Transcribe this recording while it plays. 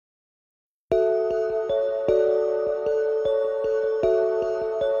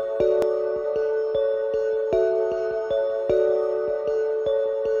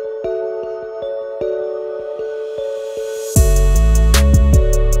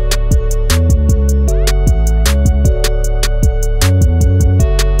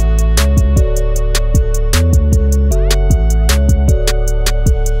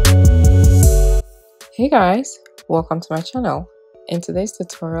guys, welcome to my channel. In today's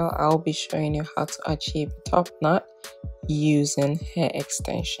tutorial, I'll be showing you how to achieve a top knot using hair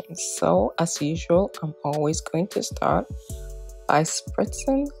extensions. So as usual, I'm always going to start by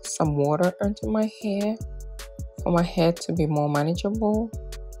spritzing some water into my hair for my hair to be more manageable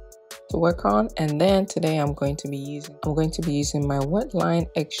to work on. And then today I'm going to be using my Wetline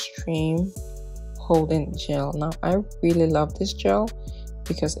Xtreme holding gel. Now I really love this gel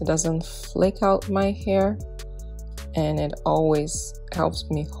because it doesn't flake out my hair and it always helps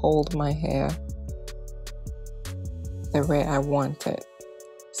me hold my hair the way I want it.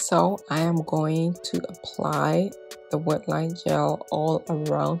 So I am going to apply the Wetline gel all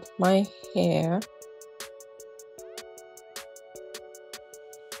around my hair,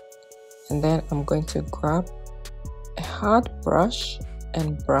 and then I'm going to grab a hard brush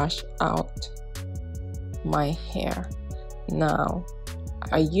and brush out my hair. Now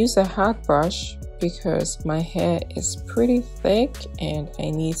I use a hard brush because my hair is pretty thick and I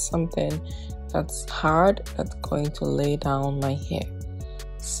need something that's hard that's going to lay down my hair.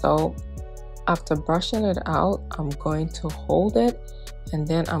 So after brushing it out, I'm going to hold it and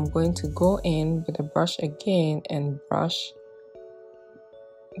then I'm going to go in with the brush again and brush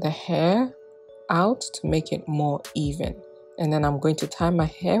the hair out to make it more even. And then I'm going to tie my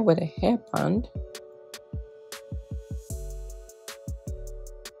hair with a hairband.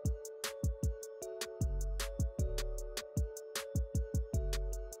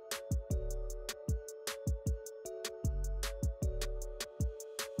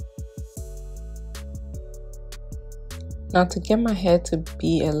 Now to get my hair to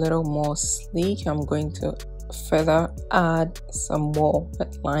be a little more sleek, I'm going to further add some more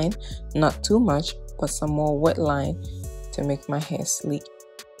Wetline, not too much, but some more Wetline to make my hair sleek.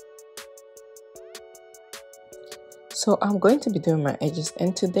 So I'm going to be doing my edges,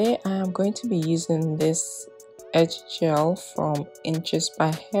 and today I am going to be using this edge gel from Inches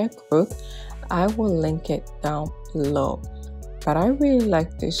by Hair Growth. I will link it down below, but I really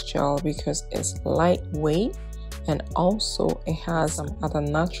like this gel because it's lightweight and also it has some other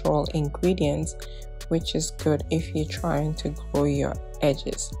natural ingredients, which is good if you're trying to grow your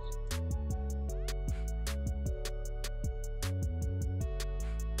edges.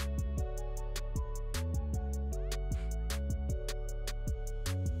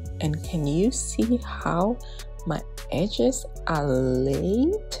 And can you see how my edges are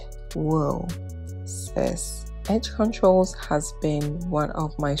laid? Whoa, sis. Edge controls has been one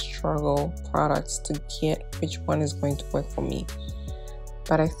of my struggle products to get which one is going to work for me,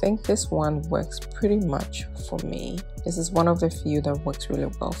 but I think this one works pretty much for me. This is one of the few that works really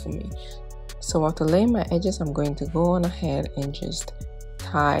well for me. So after laying my edges, I'm going to go on ahead and just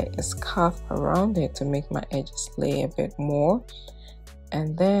tie a scarf around it to make my edges lay a bit more,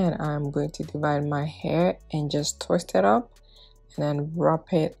 and then I'm going to divide my hair and just twist it up and then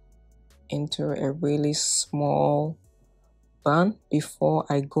wrap it into a really small bun before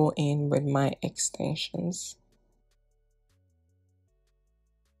I go in with my extensions.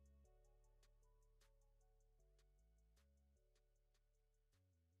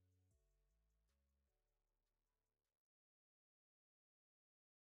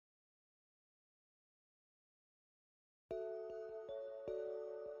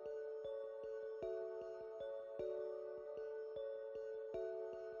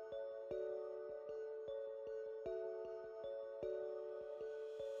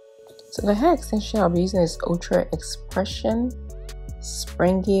 So the hair extension I'll be using is Ultra Expression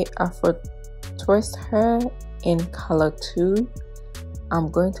Springy Afro Twist Hair in color 2.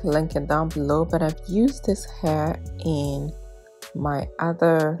 I'm going to link it down below, but I've used this hair in my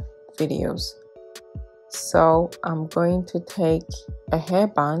other videos. So I'm going to take a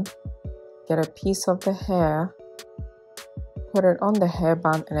hairband, get a piece of the hair, put it on the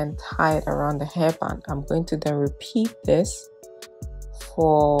hairband and then tie it around the hairband. I'm going to then repeat this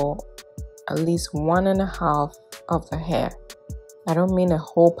for at least 1.5 of the hair. I don't mean a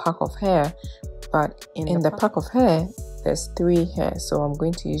whole pack of hair, but in the pack of hair there's 3 hairs, so I'm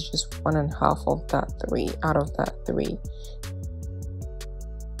going to use just 1.5 of that 3 out of that 3.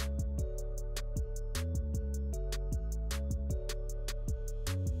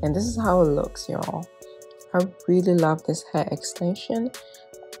 And this is how it looks, y'all. I really love this hair extension.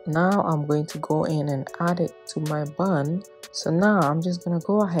 Now I'm going to go in and add it to my bun. So now I'm just gonna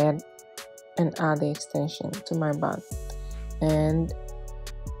go ahead and add the extension to my bun, and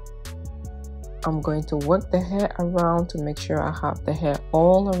I'm going to work the hair around to make sure I have the hair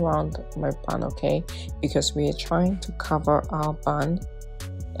all around my bun, okay? Because we are trying to cover our bun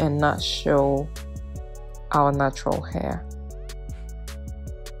and not show our natural hair.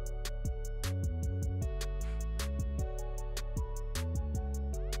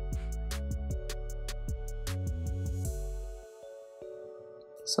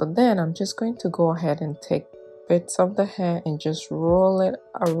 So then I'm just going to go ahead and take bits of the hair and just roll it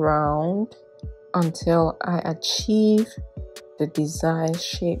around until I achieve the desired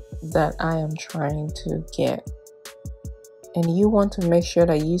shape that I am trying to get. And you want to make sure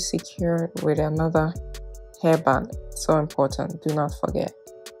that you secure it with another hairband. So important, do not forget.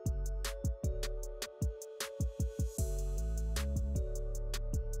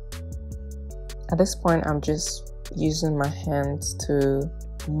 At this point, I'm just using my hands to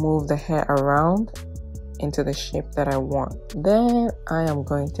move the hair around into the shape that I want. Then I am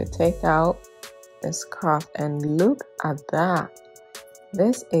going to take out the scarf and look at that.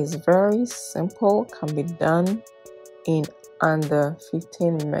 This is very simple, can be done in under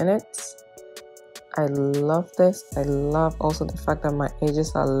 15 minutes. I love this. I love also the fact that my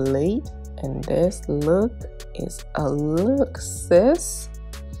edges are laid, and this look is a look, sis.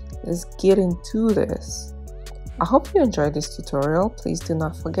 Let's get into this. I hope you enjoyed this tutorial. Please do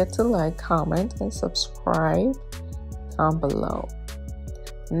not forget to like, comment, and subscribe down below.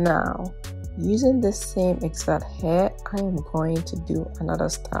 Now, using the same exact hair, I am going to do another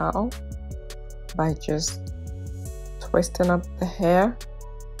style by just twisting up the hair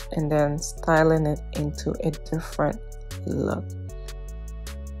and then styling it into a different look.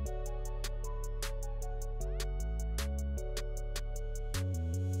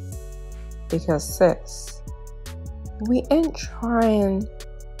 Because sis, we ain't trying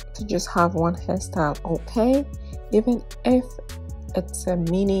to just have one hairstyle, okay? Even if it's a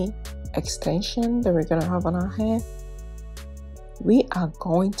mini extension that we're gonna have on our hair, we are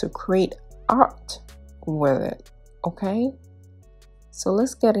going to create art with it, okay? So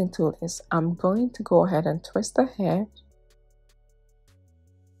let's get into this. I'm going to go ahead and twist the hair,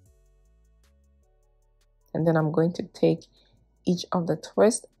 and then I'm going to take each of the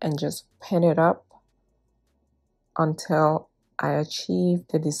twists and just pin it up until I achieve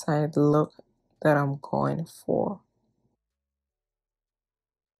the desired look that I'm going for.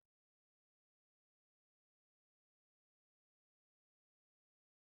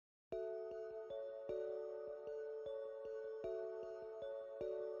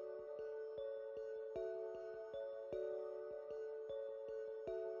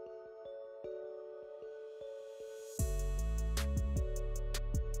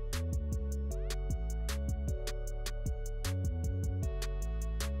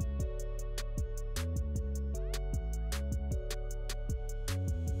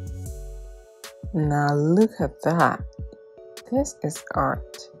 Now look at that. This is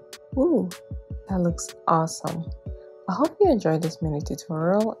art. Ooh, that looks awesome. I hope you enjoyed this mini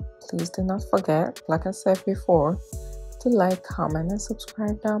tutorial. Please do not forget, like I said before, to like, comment, and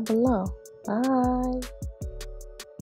subscribe down below. Bye.